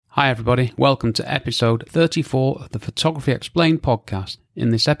Hi everybody, welcome to episode 34 of the Photography Explained podcast. In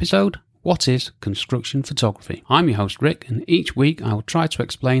this episode, what is construction photography? I'm your host Rick, and each week I will try to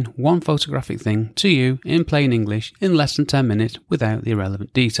explain one photographic thing to you in plain English in less than 10 minutes without the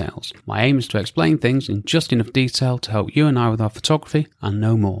irrelevant details. My aim is to explain things in just enough detail to help you and I with our photography and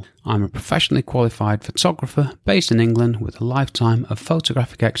no more. I'm a professionally qualified photographer based in England with a lifetime of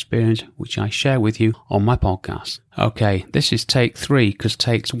photographic experience which I share with you on my podcast. Okay, this is take 3 because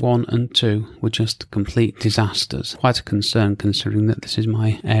takes 1 and 2 were just complete disasters. Quite a concern considering that this is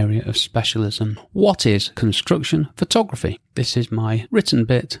my area of specialism. What is construction photography? This is my written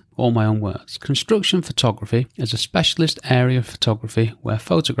bit, all my own words. Construction photography is a specialist area of photography where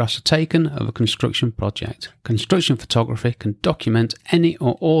photographs are taken of a construction project. Construction photography can document any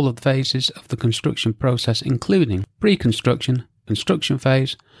or all of the phases of the construction process, including pre-construction, construction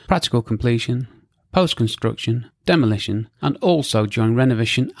phase, practical completion, post-construction, demolition, and also during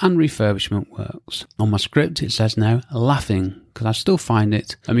renovation and refurbishment works. On my script it says now laughing, because I still find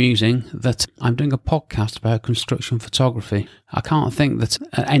it amusing that I'm doing a podcast about construction photography. I can't think that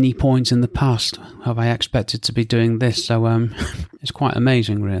at any point in the past have I expected to be doing this, so it's quite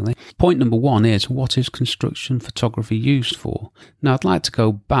amazing really. Point number 1 is, what is construction photography used for? Now I'd like to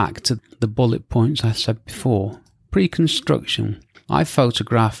go back to the bullet points I said before. Pre-construction. I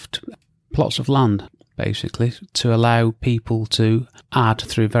photographed plots of land, basically, to allow people to add,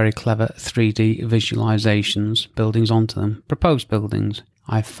 through very clever 3D visualizations, buildings onto them, proposed buildings.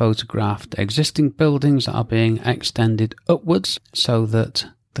 I've photographed existing buildings that are being extended upwards so that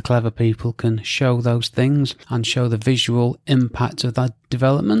the clever people can show those things and show the visual impact of that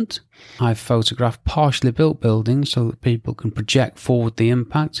development. I've photographed partially built buildings so that people can project forward the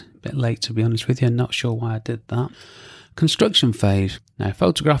impact. A bit late, to be honest with you, I'm not sure why I did that. Construction phase. Now,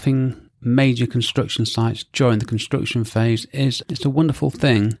 photographing major construction sites during the construction phase it's a wonderful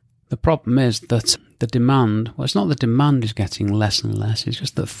thing. The problem is that the demand, well, it's not the demand is getting less and less, it's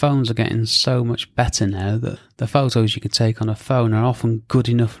just that phones are getting so much better now that the photos you can take on a phone are often good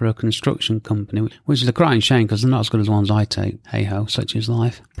enough for a construction company, which is a crying shame because they're not as good as the ones I take. Hey ho, such is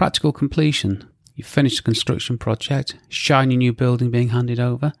life. Practical completion. You finish the construction project, shiny new building being handed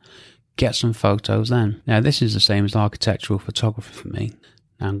over, get some photos then. Now this is the same as architectural photography for me.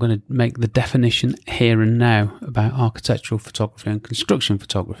 Now, I'm going to make the definition here and now about architectural photography and construction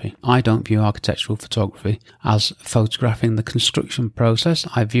photography. I don't view architectural photography as photographing the construction process.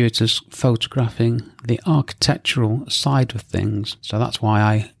 I view it as photographing the architectural side of things. So that's why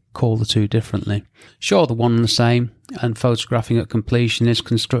I call the two differently. Sure, the one and the same, and photographing at completion is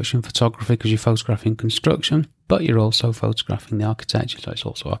construction photography because you're photographing construction, but you're also photographing the architecture, so it's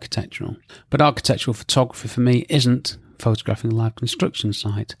also architectural. But architectural photography for me isn't photographing a live construction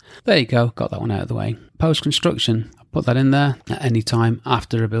site. There you go, got that one out of the way. Post-construction, I put that in there at any time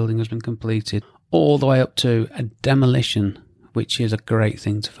after a building has been completed, all the way up to a demolition, which is a great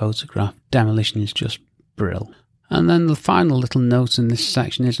thing to photograph. Demolition is just brill. And then the final little note in this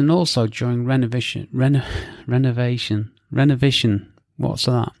section is, and also during renovation, what's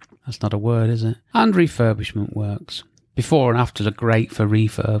that? That's not a word, is it? And refurbishment works. Before and after are great for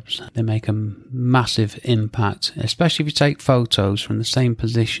refurbs. They make a massive impact, especially if you take photos from the same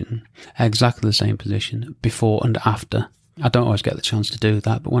position, exactly the same position, before and after. I don't always get the chance to do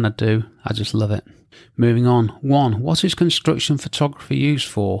that, but when I do, I just love it. Moving on. 1. What is construction photography used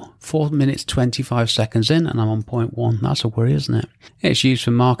for? 4 minutes 25 seconds in and I'm on point 1. That's a worry, isn't it? It's used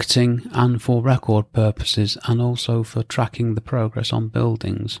for marketing and for record purposes and also for tracking the progress on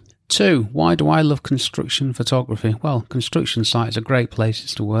buildings. 2. Why do I love construction photography? Well, construction sites are great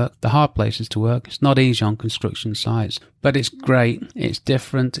places to work. They're hard places to work. It's not easy on construction sites, but it's great. It's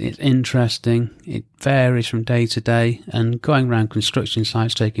different. It's interesting. It varies from day to day, and going around construction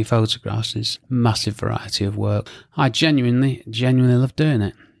sites taking photographs is a massive variety of work. I genuinely love doing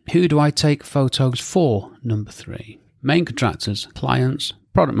it. Who do I take photos for? Number 3. Main contractors, clients,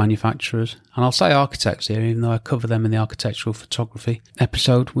 product manufacturers, and I'll say architects here, even though I cover them in the architectural photography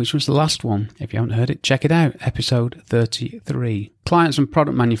episode, which was the last one. If you haven't heard it, check it out, episode 33. Clients and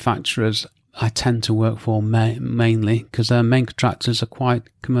product manufacturers I tend to work for mainly because their main contractors are quite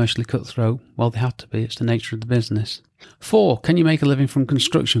commercially cutthroat. Well, they have to be. It's the nature of the business. 4. Can you make a living from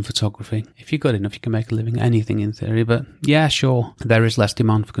construction photography? If you're good enough, you can make a living at anything in theory, but yeah, sure. There is less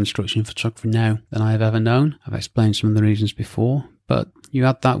demand for construction photography now than I have ever known. I've explained some of the reasons before, but you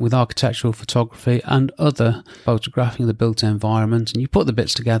add that with architectural photography and other photographing of the built environment, and you put the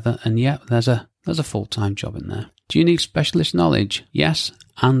bits together, and yeah, there's a full-time job in there. Do you need specialist knowledge? Yes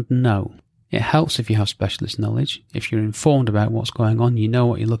and no. It helps if you have specialist knowledge. If you're informed about what's going on, you know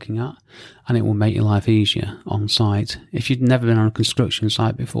what you're looking at, and it will make your life easier on site. If you've never been on a construction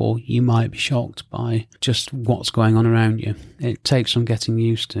site before, you might be shocked by just what's going on around you. It takes some getting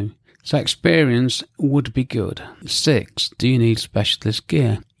used to. So experience would be good. 6, do you need specialist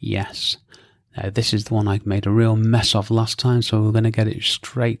gear? Yes. Now this is the one I made a real mess of last time, so we're going to get it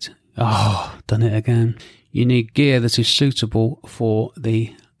straight. Oh, done it again. You need gear that is suitable for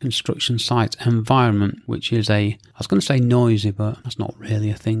the construction site environment, which is I was going to say noisy, but that's not really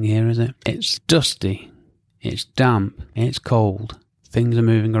a thing here, is it? It's dusty, it's damp, it's cold, things are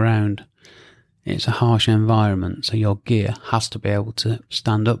moving around. It's a harsh environment, so your gear has to be able to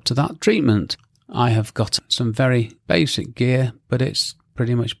stand up to that treatment. I have got some very basic gear, but it's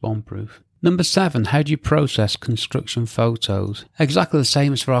pretty much bomb-proof. Number 7, how do you process construction photos? Exactly the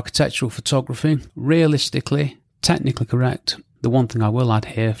same as for architectural photography. Realistically, technically correct. The one thing I will add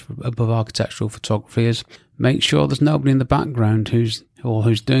here above architectural photography is make sure there's nobody in the background who's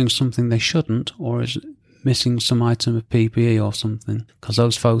doing something they shouldn't, or is missing some item of PPE or something, because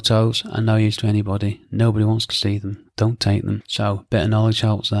those photos are no use to anybody. Nobody wants to see them. Don't take them. So a bit of knowledge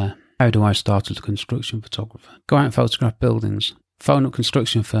helps there. How do I start as a construction photographer? Go out and photograph buildings. Phone up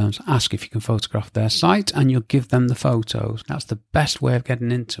construction firms, ask if you can photograph their site, and you'll give them the photos. That's the best way of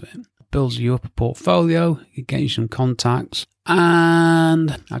getting into it. Builds you up a portfolio, it gets you some contacts,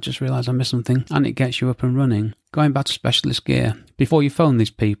 and I just realised I missed something, and it gets you up and running. Going back to specialist gear, before you phone these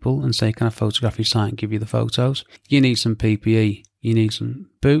people and say, can I photograph your site and give you the photos, you need some PPE. You need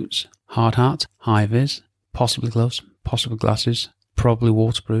some boots, hard hat, high vis, possibly gloves, possibly glasses, probably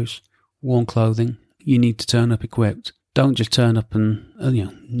waterproofs, warm clothing. You need to turn up equipped. Don't just turn up and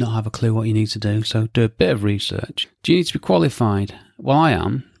not have a clue what you need to do, so do a bit of research. Do you need to be qualified? Well, I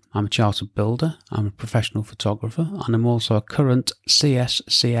am. I'm a chartered builder, I'm a professional photographer, and I'm also a current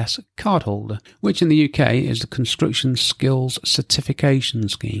CSCS card holder, which in the UK is the Construction Skills Certification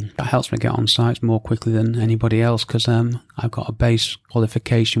Scheme. That helps me get on sites more quickly than anybody else because I've got a base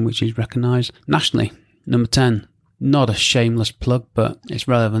qualification which is recognised nationally. Number 10. Not a shameless plug, but it's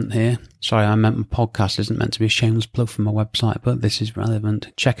relevant here. Sorry, I meant my podcast isn't meant to be a shameless plug for my website, but this is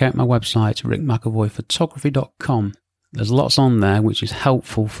relevant. Check out my website, rickmcavoyphotography.com. There's lots on there which is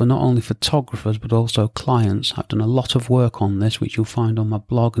helpful for not only photographers but also clients. I've done a lot of work on this which you'll find on my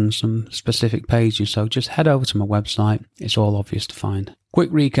blog and some specific pages, so just head over to my website. It's all obvious to find.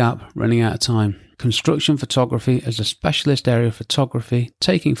 Quick recap, running out of time. Construction photography is a specialist area of photography,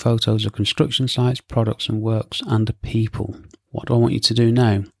 taking photos of construction sites, products and works and people. What do I want you to do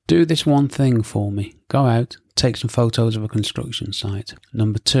now? Do this one thing for me. Go out, take some photos of a construction site.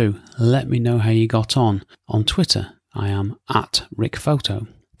 Number 2, let me know how you got on Twitter. I am at RickPhoto.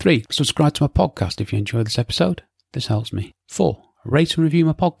 3, subscribe to my podcast if you enjoyed this episode. This helps me. 4, rate and review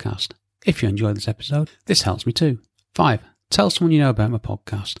my podcast. If you enjoyed this episode, this helps me too. 5, tell someone you know about my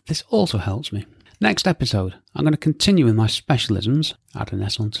podcast. This also helps me. Next episode, I'm going to continue with my specialisms, add an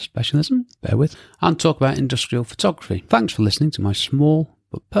S onto specialism, bear with, and talk about industrial photography. Thanks for listening to my small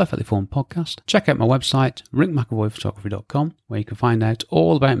but perfectly formed podcast. Check out my website, rickmcavoyphotography.com, where you can find out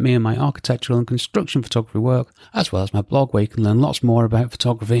all about me and my architectural and construction photography work, as well as my blog where you can learn lots more about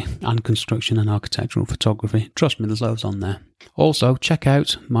photography and construction and architectural photography. Trust me, there's loads on there. Also, check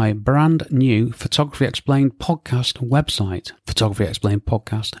out my brand new Photography Explained podcast website,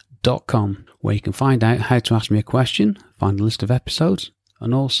 photographyexplainedpodcast.com, where you can find out how to ask me a question, find a list of episodes,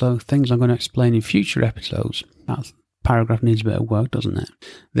 and also things I'm going to explain in future episodes. That paragraph needs a bit of work, doesn't it?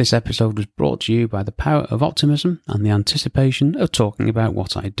 This episode was brought to you by the power of optimism and the anticipation of talking about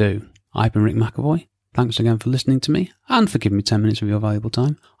what I do. I've been Rick McAvoy. Thanks again for listening to me and for giving me 10 minutes of your valuable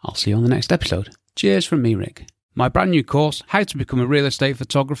time. I'll see you on the next episode. Cheers from me, Rick. My brand new course, How to Become a Real Estate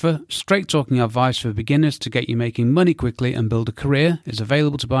Photographer, straight talking advice for beginners to get you making money quickly and build a career, is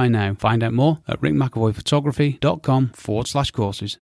available to buy now. Find out more at rickmcavoyphotography.com/courses.